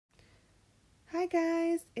Hi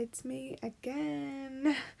guys, it's me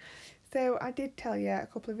again. So I did tell you a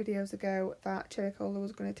couple of videos ago that Cherry Cola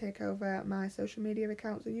was going to take over my social media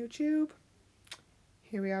accounts on YouTube.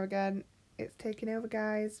 Here we are again. It's taking over,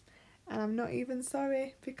 guys, and I'm not even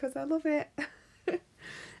sorry because I love it.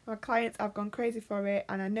 My clients have gone crazy for it,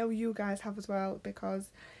 and I know you guys have as well, because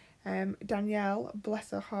Danielle, bless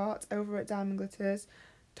her heart, over at Diamond Glitters,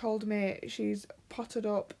 told me she's potted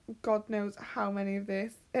up God knows how many of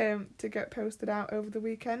this to get posted out over the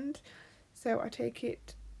weekend. So I take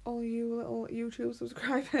it all you little YouTube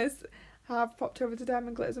subscribers have popped over to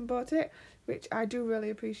Diamond Glitters and bought it, which I do really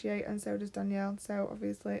appreciate, and so does Danielle. So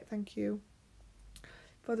obviously thank you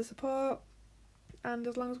for the support, and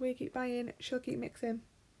as long as we keep buying, she'll keep mixing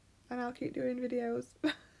and I'll keep doing videos.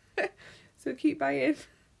 So keep buying.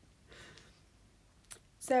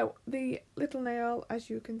 So the little nail, as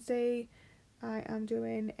you can see, I am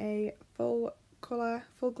doing a full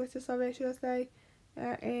glitter, sorry, should I say,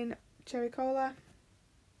 in Cherry Cola.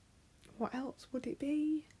 What else would it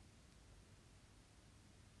be?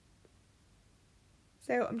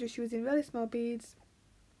 So I'm just using really small beads,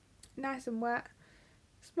 nice and wet,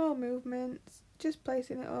 small movements, just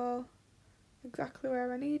placing it all exactly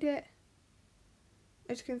where I need it.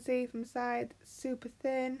 As you can see from the side, super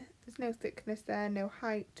thin, there's no thickness there, no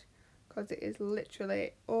height, because it is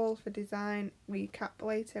literally all for design. We cap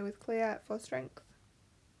later with clear for strength.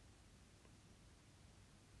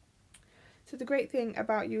 So the great thing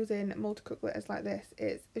about using multi-cut glitters like this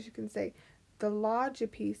is, as you can see, the larger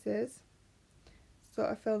pieces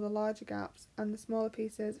sort of fill the larger gaps, and the smaller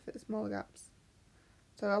pieces fit the smaller gaps.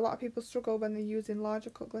 So a lot of people struggle when they're using larger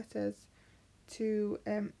cut glitters to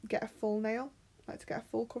get a full nail, like to get a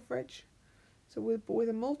full coverage. So with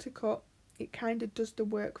a multi-cut, it kind of does the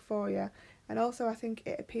work for you. And also I think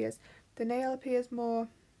the nail appears more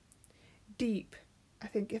deep, I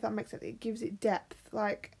think, if that makes sense. It gives it depth.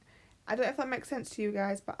 Like, I don't know if that makes sense to you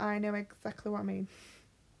guys, but I know exactly what I mean.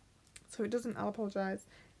 So if it doesn't, I'll apologise,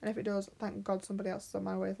 and if it does, thank God somebody else is on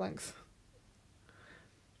my wavelengths.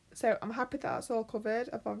 So I'm happy that that's all covered.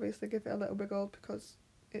 I've obviously given it a little wiggle because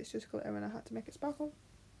it's just glitter and I had to make it sparkle.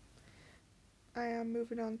 I am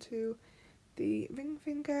moving on to the ring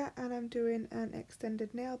finger, and I'm doing an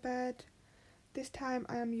extended nail bed. This time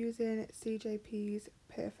I am using CJP's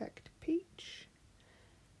Perfect Peach.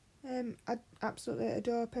 I absolutely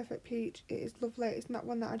adore Perfect Peach. It is lovely. It's not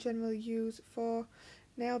one that I generally use for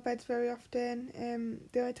nail beds very often.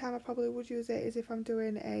 The only time I probably would use it is if I'm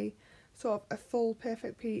doing a sort of a full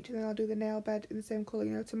Perfect Peach, and then I'll do the nail bed in the same colour,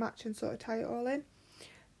 you know, to match and sort of tie it all in.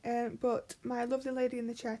 But my lovely lady in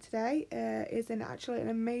the chair today is actually an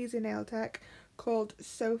amazing nail tech called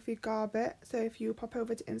Sophie Garbett. So if you pop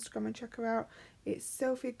over to Instagram and check her out, it's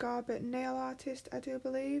Sophie Garbett Nail Artist, I do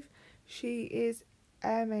believe. She is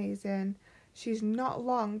amazing. She's not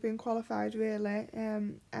long been qualified, really,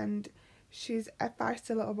 and she's a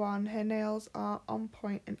feisty little one. Her nails are on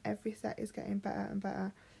point and every set is getting better and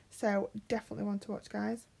better. So definitely one to watch,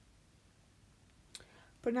 guys.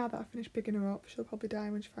 But now that I've finished picking her up, she'll probably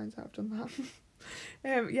die when she finds out I've done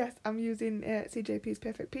that. Yes, I'm using CJP's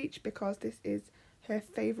Perfect Peach because this is her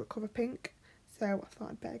favourite colour pink, so I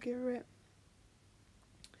thought I'd better give her it.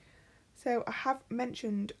 So I have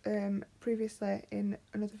mentioned previously in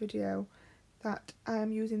another video that I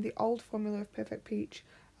am using the old formula of Perfect Peach.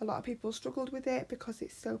 A lot of people struggled with it because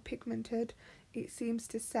it's so pigmented. It seems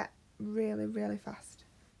to set really, really fast.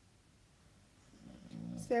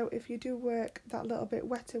 So if you do work that little bit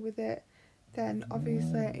wetter with it, then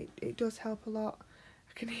obviously it does help a lot.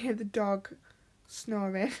 I can hear the dog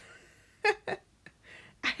snoring.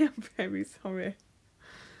 I am very sorry.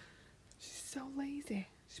 She's so lazy.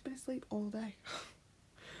 She's been asleep all day.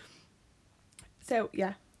 So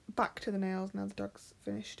yeah, back to the nails now the dog's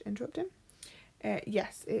finished interrupting.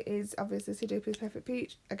 Yes, it is obviously CJP's Perfect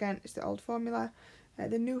Peach. Again, it's the old formula.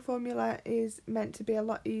 The new formula is meant to be a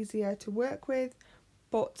lot easier to work with,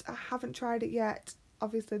 but I haven't tried it yet.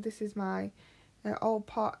 Obviously this is my old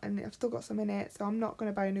pot and I've still got some in it, so I'm not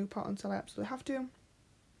going to buy a new pot until I absolutely have to.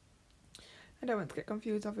 I don't want to get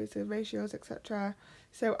confused, obviously, ratios, etc.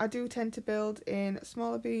 So I do tend to build in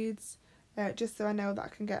smaller beads, just so I know that I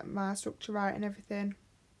can get my structure right and everything,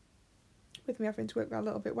 with me having to work that a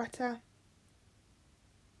little bit wetter.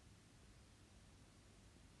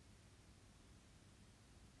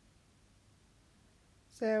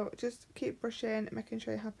 So just keep brushing, making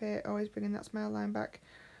sure you're happy, always bringing that smile line back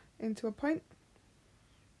into a point.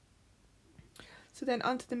 So then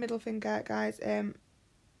onto the middle finger, guys. I'm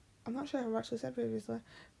not sure if I've actually said previously,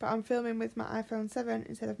 but I'm filming with my iPhone 7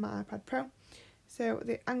 instead of my iPad Pro. so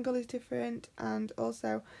the angle is different, and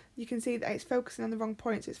also you can see that it's focusing on the wrong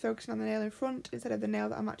point, so it's focusing on the nail in front instead of the nail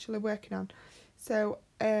that I'm actually working on. So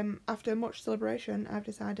after much deliberation, I've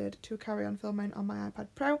decided to carry on filming on my iPad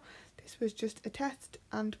Pro. This was just a test,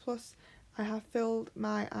 and plus I have filled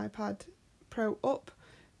my iPad Pro up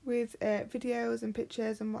with videos and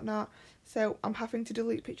pictures and whatnot, so I'm having to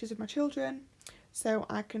delete pictures of my children so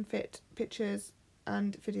I can fit pictures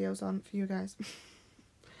and videos on for you guys.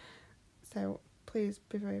 So please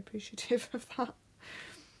be very appreciative of that.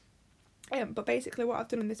 But basically what I've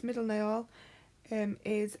done on this middle nail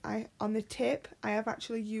is on the tip I have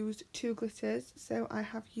actually used two glitters. So I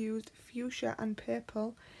have used fuchsia and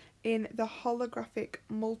purple in the holographic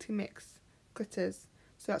multi-mix glitters.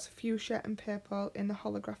 So that's fuchsia and purple in the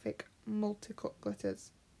holographic multi-cut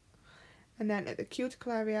glitters. And then at the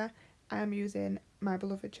cuticle area I am using my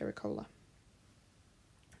beloved cherry cola.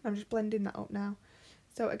 I'm just blending that up now.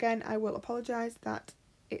 So again, I will apologise that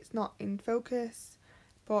it's not in focus,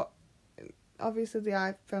 but obviously the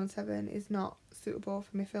iPhone 7 is not suitable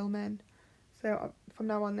for me filming. So from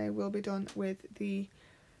now on they will be done with the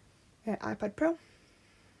iPad Pro.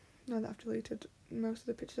 Now that I've deleted most of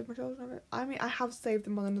the pictures of my children of it. I mean, I have saved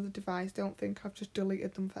them on another device, don't think I've just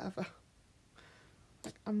deleted them forever.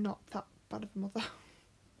 Like, I'm not that bad of a mother.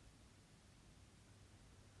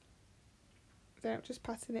 So just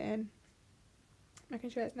patting it in, making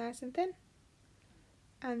sure it's nice and thin.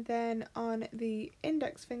 And then on the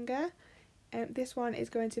index finger, this one is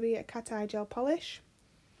going to be a cat eye gel polish.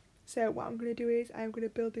 So what I'm going to do is I'm going to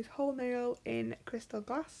build this whole nail in crystal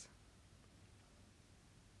glass.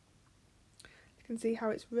 You can see how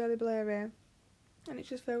it's really blurry and it's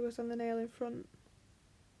just focused on the nail in front.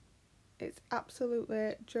 It's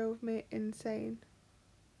absolutely drove me insane.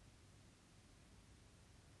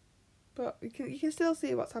 But you can still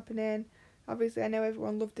see what's happening. Obviously I know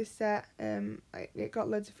everyone loved this set, it got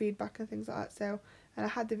loads of feedback and things like that, so, and I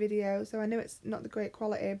had the video, so I know it's not the great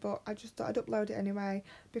quality, but I just thought I'd upload it anyway,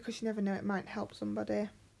 because you never know, it might help somebody.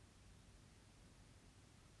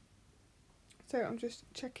 So I'm just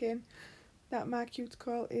checking that my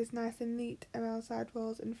cuticle is nice and neat around side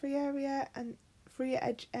walls and free area, and free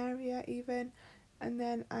edge area even, and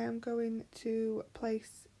then I am going to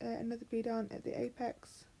place another bead on at the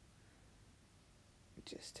apex,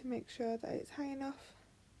 just to make sure that it's high enough.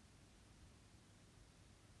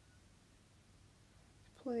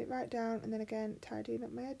 Pull it right down and then again tidying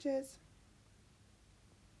up my edges.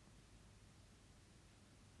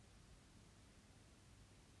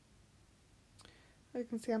 You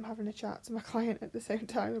can see I'm having a chat to my client at the same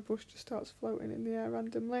time, the brush just starts floating in the air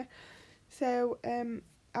randomly. So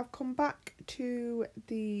I've come back to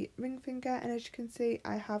the ring finger, and as you can see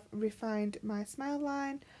I have refined my smile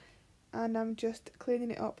line, and I'm just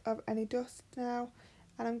cleaning it up of any dust now,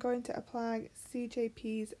 and I'm going to apply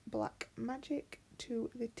CJP's Black Magic to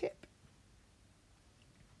the tip.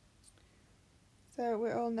 So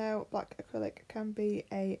we all know black acrylic can be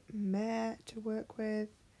a mare to work with,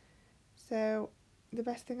 so the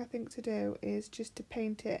best thing I think to do is just to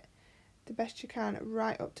paint it the best you can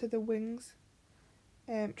right up to the wings.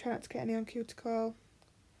 Try not to get any on cuticle,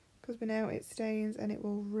 because we know it stains and it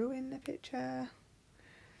will ruin the picture.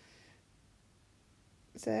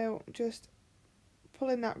 So just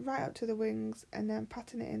pulling that right up to the wings and then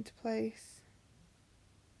patting it into place.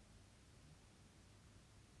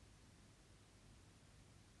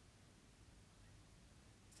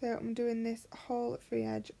 So I'm doing this whole free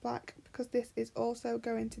edge black because this is also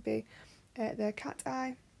going to be the cat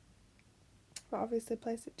eye, but obviously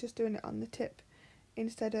just doing it on the tip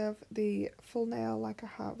instead of the full nail like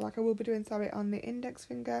I will be doing, sorry, on the index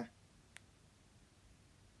finger.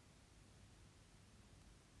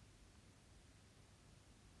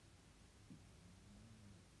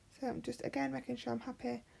 So I'm just again making sure I'm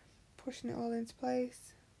happy, pushing it all into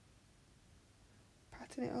place,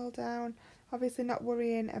 patting it all down. Obviously not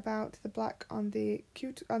worrying about the black on the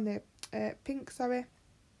pink, sorry,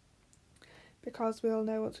 because we all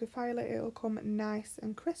know once we file it, it'll come nice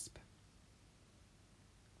and crisp.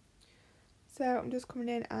 So I'm just coming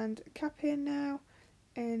in and capping now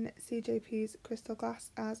in CJP's Crystal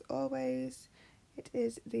Glass as always. It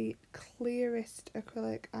is the clearest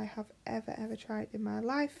acrylic I have ever tried in my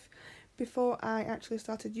life. Before I actually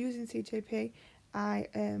started using CJP, I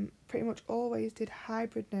pretty much always did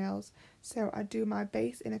hybrid nails, so I'd do my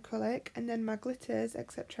base in acrylic and then my glitters,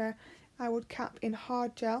 etc. I would cap in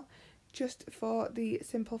hard gel, just for the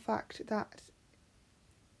simple fact that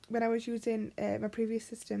when I was using my previous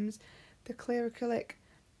systems, the clear acrylic,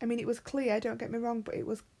 I mean it was clear, don't get me wrong, but it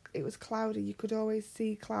was cloudy. You could always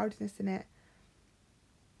see cloudiness in it,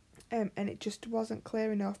 and it just wasn't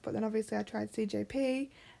clear enough. But then obviously I tried CJP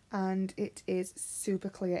and it is super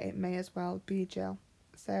clear. It may as well be gel.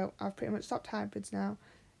 So I've pretty much stopped hybrids now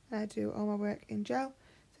and I do all my work in gel.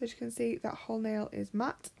 So as you can see, that whole nail is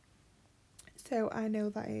matte. So I know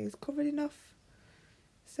that it is covered enough.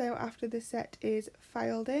 So after the set is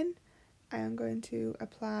filed in, I am going to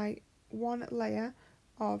apply one layer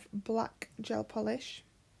of black gel polish.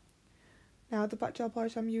 Now the black gel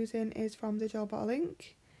polish I'm using is from the Gel Bottle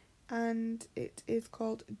Ink and it is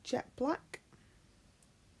called Jet Black.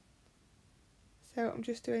 So I'm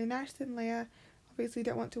just doing a nice thin layer. Obviously you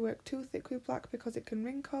don't want to work too thick with black because it can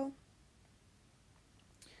wrinkle.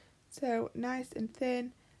 So nice and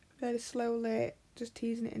thin, very slowly just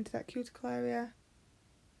teasing it into that cuticle area.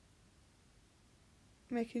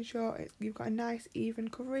 Making sure you've got a nice even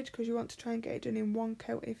coverage because you want to try and get it done in one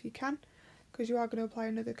coat if you can, because you are going to apply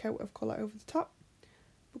another coat of colour over the top.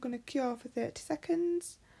 We're going to cure for 30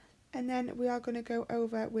 seconds and then we are going to go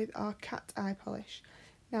over with our cat eye polish.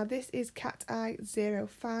 Now this is Cat Eye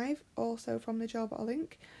 05, also from the Gel Bottle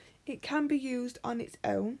Ink. It can be used on its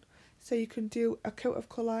own, so you can do a coat of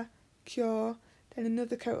colour, cure, then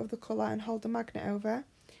another coat of the colour and hold the magnet over.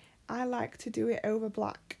 I like to do it over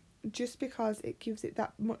black, just because it gives it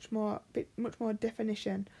that much more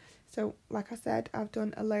definition. So like I said, I've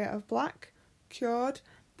done a layer of black, cured,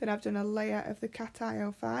 then I've done a layer of the Cat Eye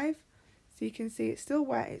 05, so you can see it's still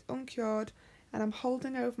wet, it's uncured, and I'm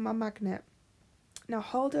holding over my magnet. Now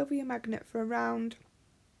hold over your magnet for around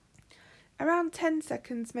 10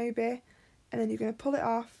 seconds maybe, and then you're going to pull it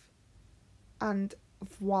off, and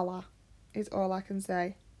voila, is all I can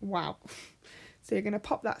say. Wow. So you're going to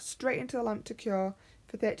pop that straight into the lamp to cure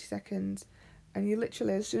for 30 seconds, and you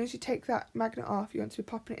literally, as soon as you take that magnet off, you want to be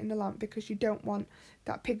popping it in the lamp because you don't want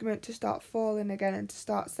that pigment to start falling again and to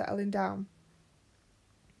start settling down.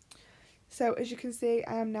 So as you can see,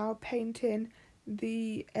 I am now painting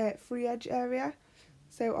the free edge area.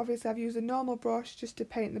 So obviously I've used a normal brush just to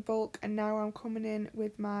paint the bulk, and now I'm coming in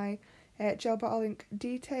with my Gel Bottle Ink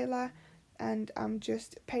detailer and I'm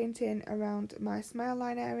just painting around my smile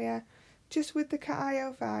line area just with the Cat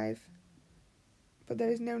Eye 05. But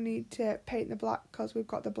there is no need to paint the black because we've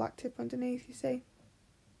got the black tip underneath, you see.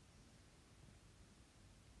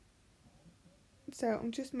 So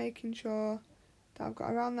I'm just making sure that I've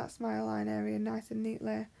got around that smile line area nice and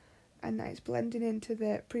neatly, and that it's blending into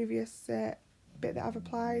the previous bit that I've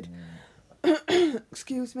applied.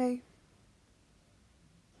 Excuse me.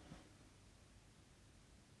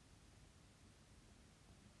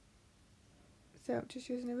 So I'm just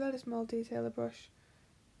using a really small detailer brush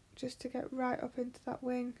just to get right up into that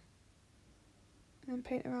wing and then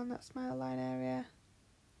paint around that smile line area.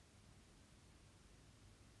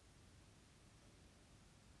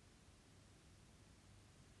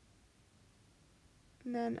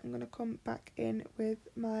 And then I'm going to come back in with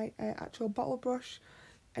my actual bottle brush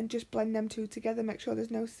and just blend them two together, make sure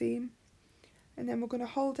there's no seam. And then we're going to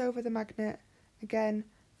hold over the magnet again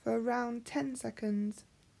for around 10 seconds,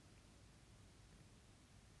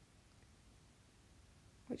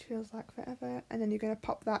 which feels like forever, and then you're going to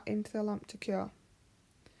pop that into the lamp to cure.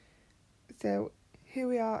 So here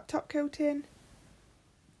we are top coating.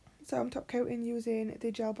 So I'm top coating using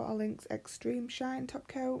the Gel Bottle Ink's Extreme Shine top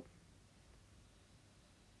coat.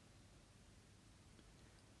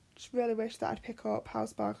 Just really wish that I'd pick up how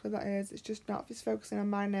sparkly that is. It's just not. It's focusing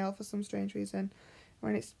on my nail for some strange reason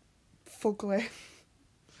when it's fugly.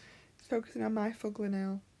 It's focusing on my fugly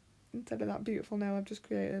nail instead of that beautiful nail I've just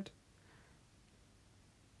created.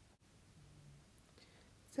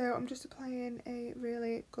 So I'm just applying a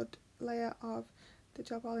really good layer of the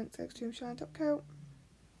Gel Bottle Ink's Extreme Shine top coat.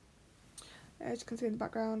 As you can see in the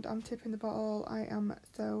background, I'm tipping the bottle. I am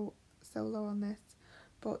so low on this.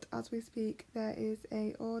 But as we speak, there is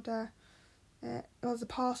a order, there's a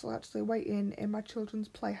parcel actually waiting in my children's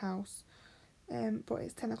playhouse, but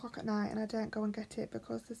it's 10 o'clock at night and I don't go and get it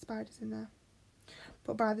because there's spiders in there.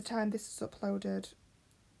 But by the time this is uploaded,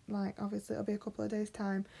 like obviously it'll be a couple of days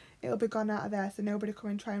time, it'll be gone out of there, so nobody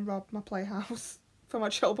come and try and rob my playhouse for my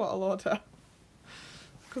gel bottle order,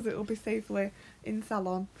 because it'll be safely in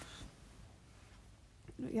salon.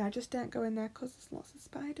 But yeah, just don't go in there because there's lots of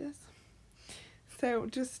spiders. So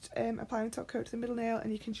just applying the top coat to the middle nail,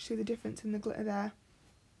 and you can just see the difference in the glitter there.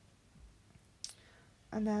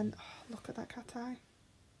 And then, oh, look at that cat eye.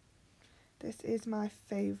 This is my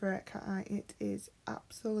favourite cat eye. It is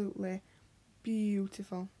absolutely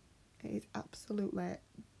beautiful. It is absolutely,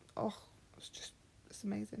 oh, it's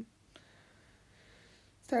amazing.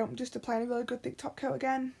 So I'm just applying a really good thick top coat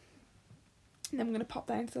again. And then we're going to pop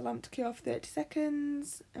that into the lamp to cure for 30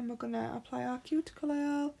 seconds. And we're going to apply our cuticle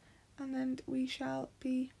oil. And then we shall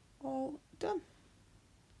be all done.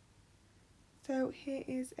 So here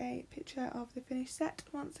is a picture of the finished set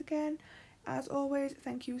once again. As always,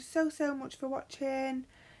 thank you so much for watching.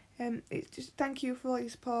 It's just thank you for all your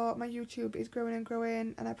support. My YouTube is growing and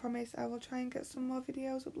growing, and I promise I will try and get some more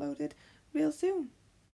videos uploaded real soon.